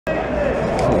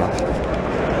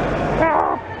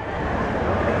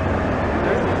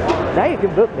Now you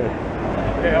can book me.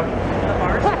 Yeah.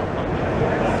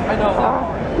 I know.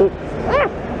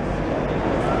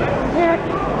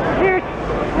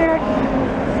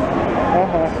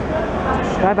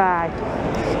 Bye-bye.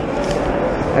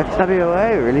 FWA,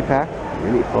 really packed?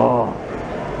 Really full.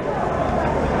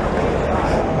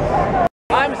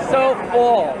 I'm so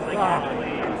full.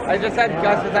 I just had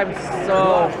Gus's, I'm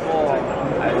so full.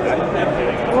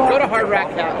 Go to Hard Rock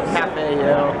Cafe,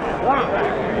 yo.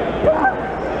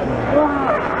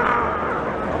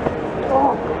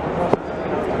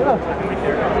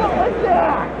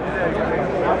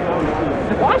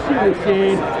 Washing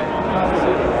machine.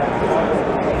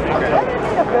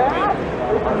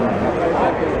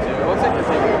 We'll take the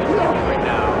same right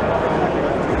now.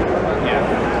 Yeah.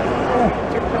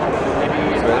 Maybe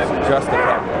it's just the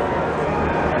camera.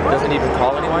 It doesn't even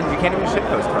call anyone. You can't even ship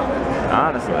those from it.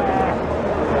 Honestly.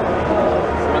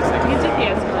 You took the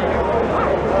escalator.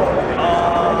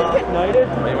 United?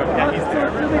 Yeah, he's there.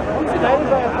 United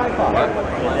by a high call. What?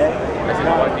 I said,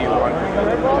 what do you want?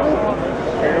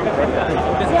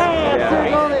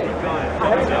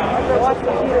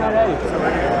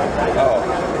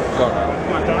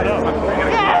 Oh,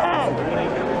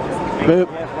 Boop.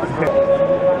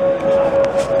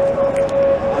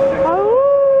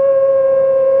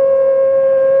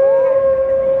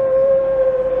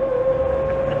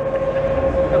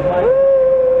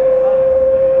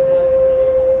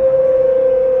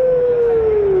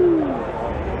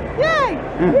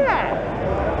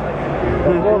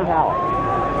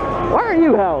 Why are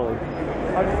you howling?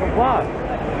 Wah.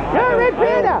 You're a red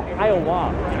panda. I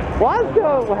wah. Ones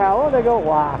go howl, they go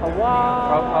wah.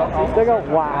 Wah. They go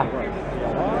wah.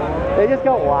 They just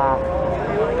go wah.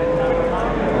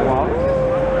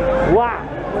 Wah.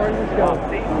 Where does this go?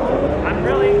 I'm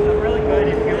really good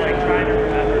if you're like trying to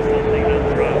remember something on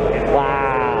drum.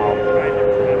 Wow. Trying to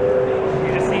remember.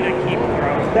 You just need to keep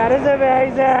throwing. That is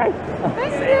amazing.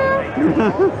 Thank you.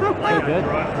 So good.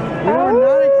 You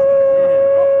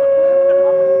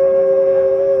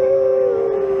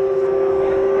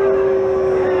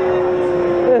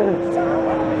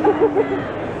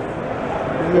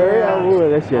are not very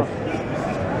delicious.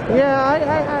 Yeah,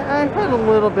 I had a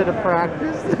little bit of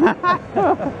practice.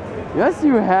 Yes,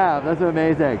 you have. That's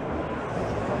amazing.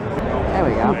 There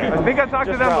we go. I think I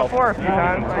talked to them before a few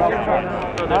times.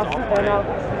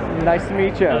 Nice to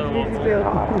meet you.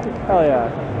 Hell yeah.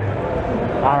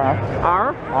 R.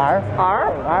 R. R.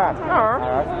 R. R.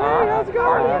 Hey, how's it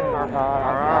going?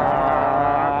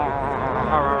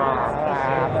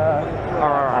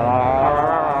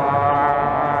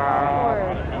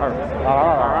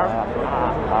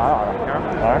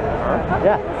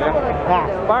 Yeah.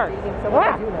 Bark.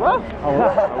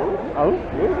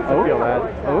 Feel that.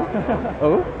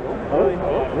 I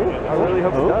really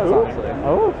hope it does, honestly.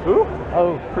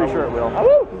 Pretty sure it will.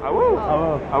 Hello.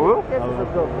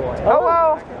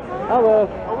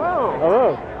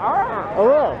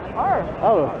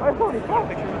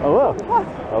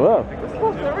 Hello. There's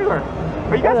fluffs everywhere.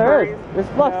 Are you guys furries? There's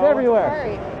fluffs everywhere.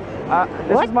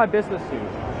 This is my business suit.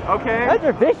 Okay. That's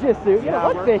your vicious suit. You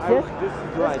don't look vicious. This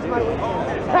is what I do.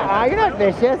 You're not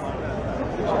vicious.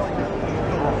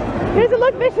 He doesn't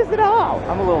look vicious at all.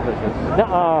 I'm a little vicious.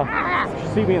 Nuh-uh. You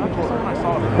see me in the kitchen. I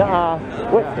saw it. Nuh-uh.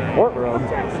 What? Courtroom.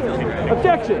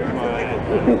 Objection.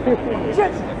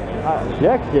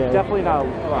 Objection. Definitely not.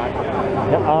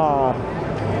 Nuh-uh.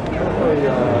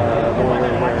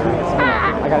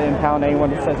 I gotta impound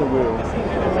anyone that says a woo.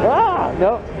 Ah!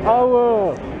 No. Oh,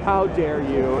 woo. How dare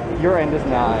you? Your end is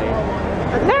nigh.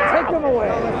 Now! Take them away.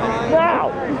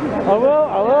 Now! I will.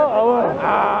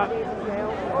 Ah.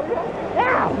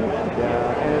 Now!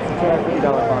 Yeah, and it's a $250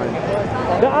 fine.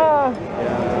 Nuh-uh.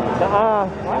 Yeah. Nuh-uh.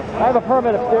 I have a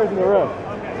permit upstairs in the room.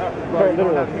 Well, you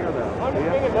don't have here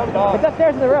though. It's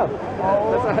upstairs in the room.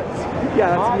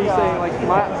 That's me saying like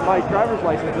my driver's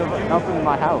license is up in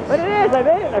my house. But it is. I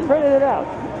made it. I printed it out.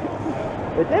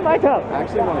 It's in my coat. I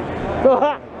actually want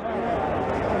to.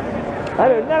 I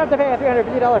do not have to pay a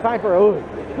 $350 fine for a hood.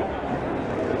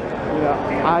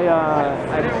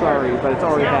 I'm sorry, but it's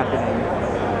already happening.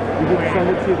 You can send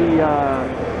it to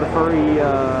the furry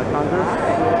Congress.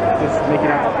 Just make it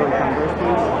out to furry Congress,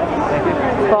 please. Thank you.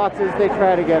 Foxes, they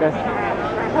try to get us.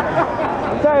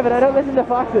 I'm sorry, but I don't listen to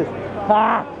foxes.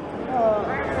 Ha!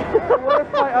 What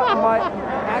if my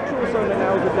actual soda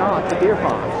now is a dox, a deer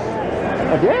fox?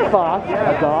 A deer fox?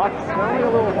 Yeah. A dox? They're only a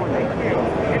little horny.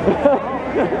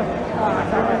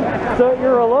 So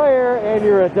you're a lawyer and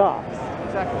you're a dox.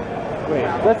 Exactly. Wait,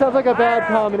 that sounds like a bad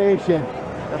combination.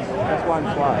 That's why I'm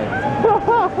fly.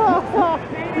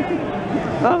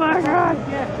 Oh my god!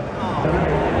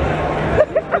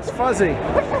 It's fuzzy.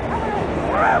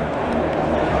 Bam!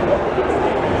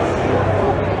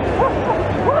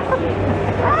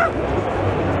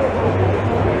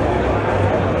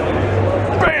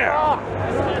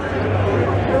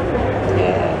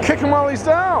 Kick him while he's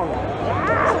down.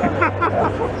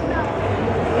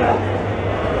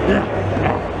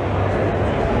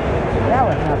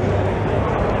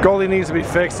 Goldie needs to be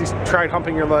fixed. He's tried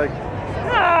humping your leg.